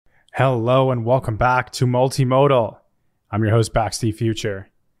Hello and welcome back to Multimodal. I'm your host, Baxty Future.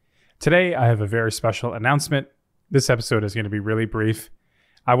 Today, I have a very special announcement. This episode is going to be really brief.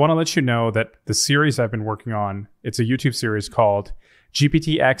 I want to let you know that the series I've been working on, it's a YouTube series called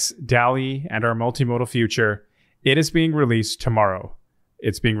GPT-X, DALL-E, and our Multimodal Future. It is being released tomorrow.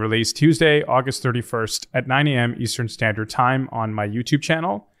 It's being released Tuesday, August 31st at 9 a.m. Eastern Standard Time on my YouTube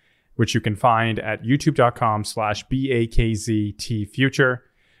channel, which you can find at youtube.com/BAKZTFuture.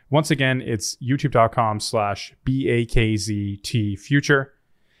 Once again, it's youtube.com/BAKZTFuture.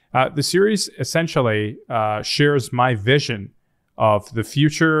 The series essentially shares my vision of the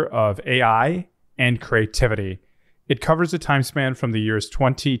future of AI and creativity. It covers a time span from the years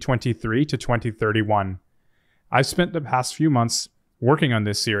 2023 to 2031. I've spent the past few months working on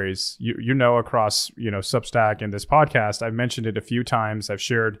this series. You know, across Substack and this podcast, I've mentioned it a few times. I've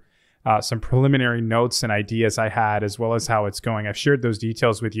shared some preliminary notes and ideas I had, as well as how it's going. I've shared those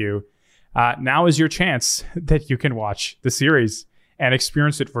details with you. Now is your chance that you can watch the series and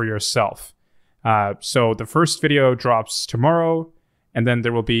experience it for yourself. So the first video drops tomorrow, and then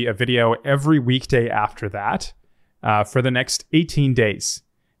there will be a video every weekday after that for the next 18 days,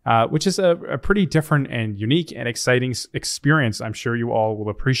 which is a pretty different and unique and exciting experience I'm sure you all will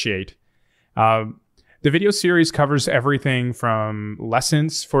appreciate. The video series covers everything from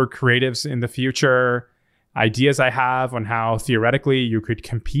lessons for creatives in the future, ideas I have on how theoretically you could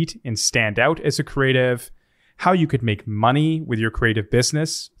compete and stand out as a creative, how you could make money with your creative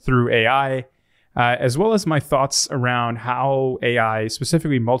business through AI, as well as my thoughts around how AI,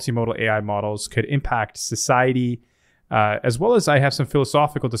 specifically multimodal AI models, could impact society, as well as I have some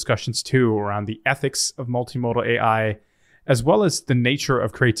philosophical discussions too around the ethics of multimodal AI, as well as the nature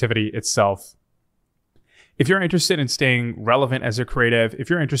of creativity itself. If you're interested in staying relevant as a creative, if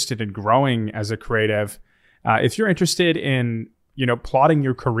you're interested in growing as a creative, if you're interested in plotting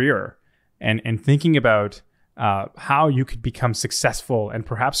your career and thinking about how you could become successful and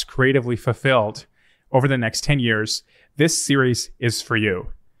perhaps creatively fulfilled over the next 10 years, this series is for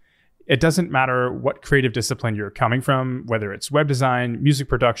you. It doesn't matter what creative discipline you're coming from, whether it's web design, music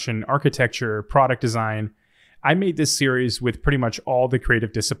production, architecture, product design. I made this series with pretty much all the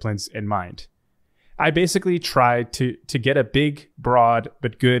creative disciplines in mind. I basically tried to get a big, broad,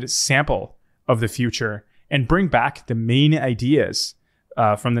 but good sample of the future and bring back the main ideas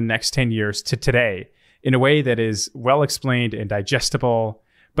from the next 10 years to today in a way that is well explained and digestible,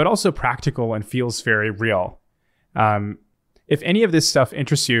 but also practical and feels very real. If any of this stuff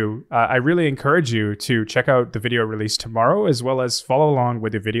interests you, I really encourage you to check out the video released tomorrow, as well as follow along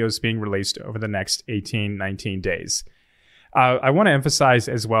with the videos being released over the next 18, 19 days. I want to emphasize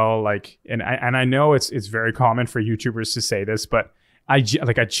as well, and I know it's very common for YouTubers to say this, but I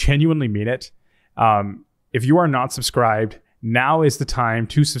genuinely mean it. If you are not subscribed, now is the time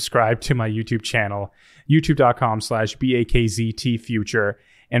to subscribe to my YouTube channel, youtube.com/BAKZTFuture,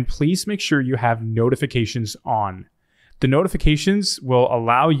 and please make sure you have notifications on. The notifications will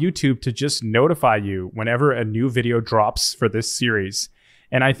allow YouTube to just notify you whenever a new video drops for this series.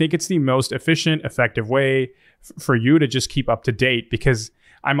 And I think it's the most efficient, effective way for you to just keep up to date, because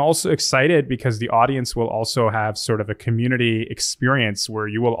I'm also excited because the audience will also have sort of a community experience where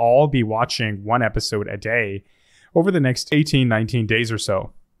you will all be watching one episode a day over the next 18, 19 days or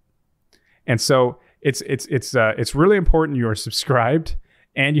so. And so it's really important you are subscribed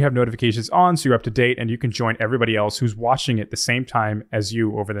and you have notifications on so you're up to date and you can join everybody else who's watching at the same time as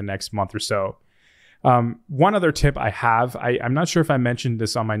you over the next month or so. One other tip I have, I'm not sure if I mentioned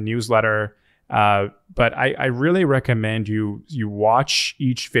this on my newsletter, but I really recommend you watch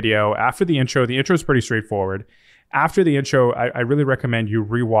each video after the intro. The intro is pretty straightforward. After the intro, I really recommend you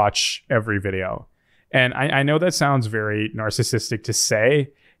rewatch every video. And I know that sounds very narcissistic to say,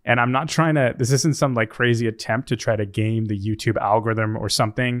 and I'm not trying to, this isn't some crazy attempt to try to game the YouTube algorithm or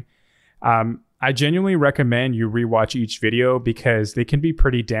something. I genuinely recommend you rewatch each video because they can be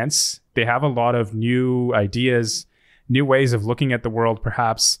pretty dense. They have a lot of new ideas, new ways of looking at the world,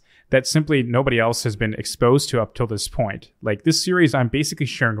 perhaps, that simply nobody else has been exposed to up till this point. Like this series, I'm basically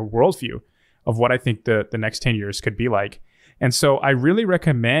sharing a worldview of what I think the next 10 years could be like. And so I really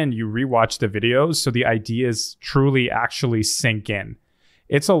recommend you rewatch the videos so the ideas truly actually sink in.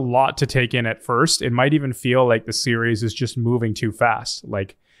 It's a lot to take in at first. It might even feel like the series is just moving too fast.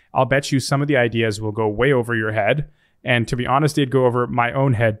 I'll bet you some of the ideas will go way over your head. And to be honest, they'd go over my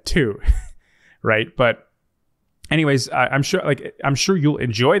own head too, right? But anyways, I'm sure you'll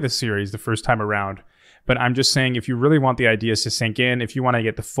enjoy the series the first time around. But I'm just saying, if you really want the ideas to sink in, if you want to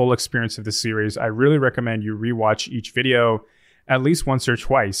get the full experience of the series, I really recommend you rewatch each video at least once or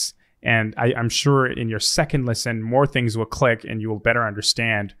twice. And I'm sure in your second listen, more things will click and you will better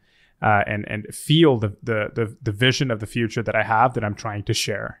understand and feel the vision of the future that I have that I'm trying to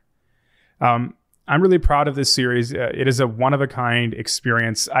share. I'm really proud of this series. It is a one-of-a-kind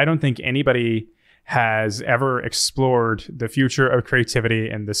experience. I don't think anybody has ever explored the future of creativity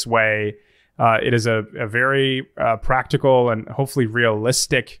in this way. It is a very practical and hopefully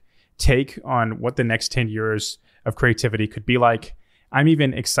realistic take on what the next 10 years of creativity could be like. I'm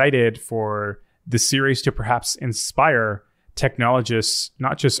even excited for the series to perhaps inspire technologists,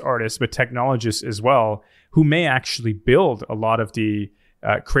 not just artists, but technologists as well, who may actually build a lot of the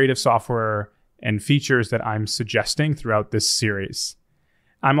creative software and features that I'm suggesting throughout this series.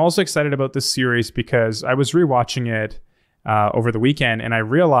 I'm also excited about this series because I was rewatching it over the weekend, and I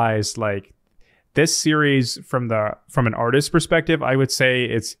realized like this series from an artist perspective, I would say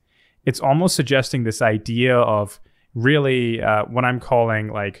it's almost suggesting this idea of really what I'm calling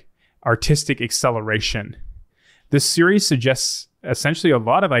like artistic acceleration. This series suggests essentially a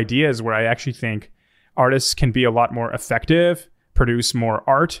lot of ideas where I actually think artists can be a lot more effective, produce more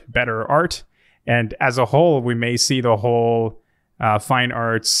art, better art. And as a whole, we may see the whole fine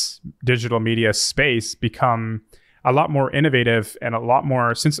arts, digital media space become a lot more innovative and a lot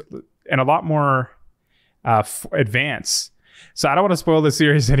more advanced. So I don't want to spoil the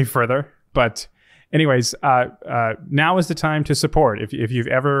series any further, but anyways, now is the time to support. If you've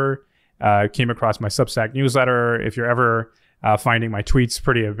ever came across my Substack newsletter, if you're ever finding my tweets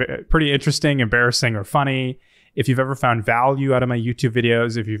pretty interesting, embarrassing, or funny, if you've ever found value out of my YouTube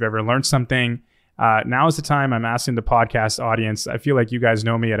videos, if you've ever learned something, now is the time. I'm asking the podcast audience. I feel like you guys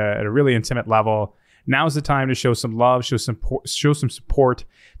know me at a really intimate level. Now is the time to show some love, show some support.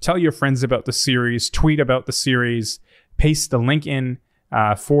 Tell your friends about the series. Tweet about the series. Paste the link in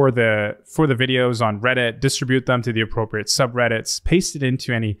for the videos on Reddit. Distribute them to the appropriate subreddits. Paste it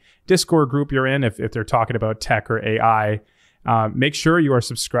into any Discord group you're in if they're talking about tech or AI. Make sure you are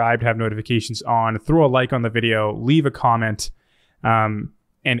subscribed, have notifications on. Throw a like on the video. Leave a comment. And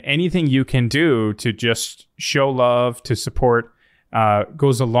anything you can do to just show love, to support,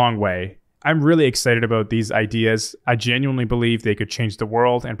 goes a long way. I'm really excited about these ideas. I genuinely believe they could change the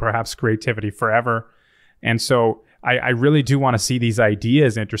world and perhaps creativity forever. And so I really do want to see these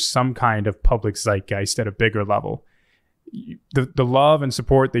ideas enter some kind of public zeitgeist at a bigger level. The love and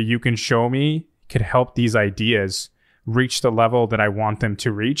support that you can show me could help these ideas reach the level that I want them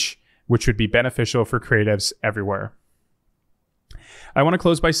to reach, which would be beneficial for creatives everywhere. I want to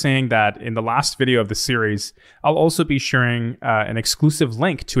close by saying that in the last video of the series, I'll also be sharing an exclusive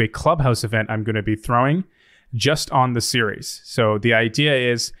link to a Clubhouse event I'm going to be throwing just on the series. So the idea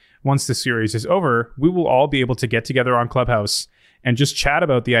is once the series is over, we will all be able to get together on Clubhouse and just chat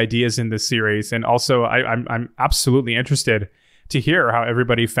about the ideas in this series. And also, I'm absolutely interested to hear how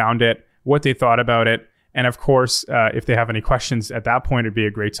everybody found it, what they thought about it. And of course, if they have any questions at that point, it'd be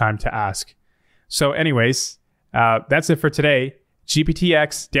a great time to ask. So anyways, that's it for today.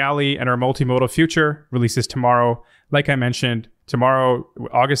 GPT-X, DALL-E, and our Multimodal Future releases tomorrow. Like I mentioned, tomorrow,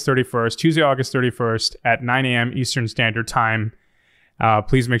 August 31st, Tuesday, August 31st at 9 a.m. Eastern Standard Time.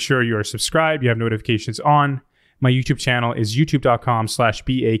 Please make sure you are subscribed. You have notifications on. My YouTube channel is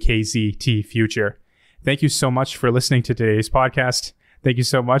youtube.com/BAKZTFuture. Thank you so much for listening to today's podcast. Thank you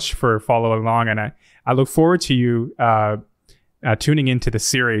so much for following along. And I look forward to you tuning into the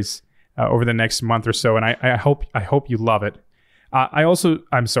series over the next month or so. And I hope you love it. I also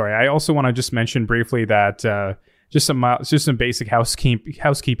want to just mention briefly that just some basic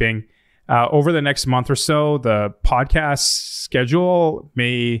housekeeping. Over the next month or so, the podcast schedule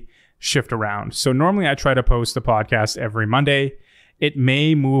may shift around. So normally I try to post the podcast every Monday. It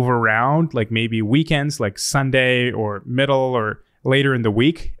may move around, like maybe weekends, like Sunday or middle or later in the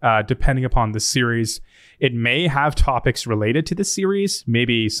week, depending upon the series. It may have topics related to the series,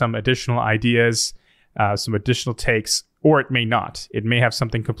 maybe some additional ideas, some additional takes, or it may not. It may have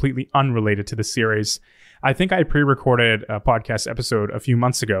something completely unrelated to the series. I think I pre-recorded a podcast episode a few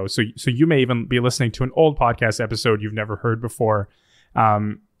months ago. So you may even be listening to an old podcast episode you've never heard before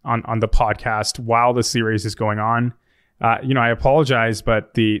on the podcast while the series is going on. I apologize,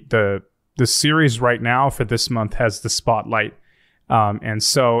 but the series right now for this month has the spotlight. And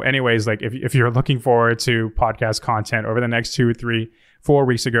so anyways, like if you're looking forward to podcast content over the next 4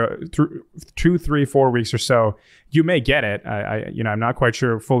 weeks or so, you may get it. I'm not quite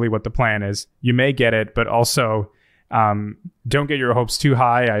sure fully what the plan is. You may get it, but also don't get your hopes too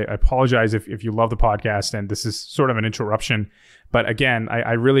high. I apologize if you love the podcast and this is sort of an interruption. But again,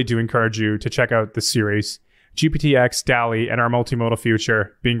 I really do encourage you to check out the series, GPT-X, DALL-E, and our Multimodal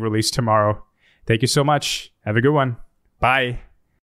Future being released tomorrow. Thank you so much. Have a good one. Bye.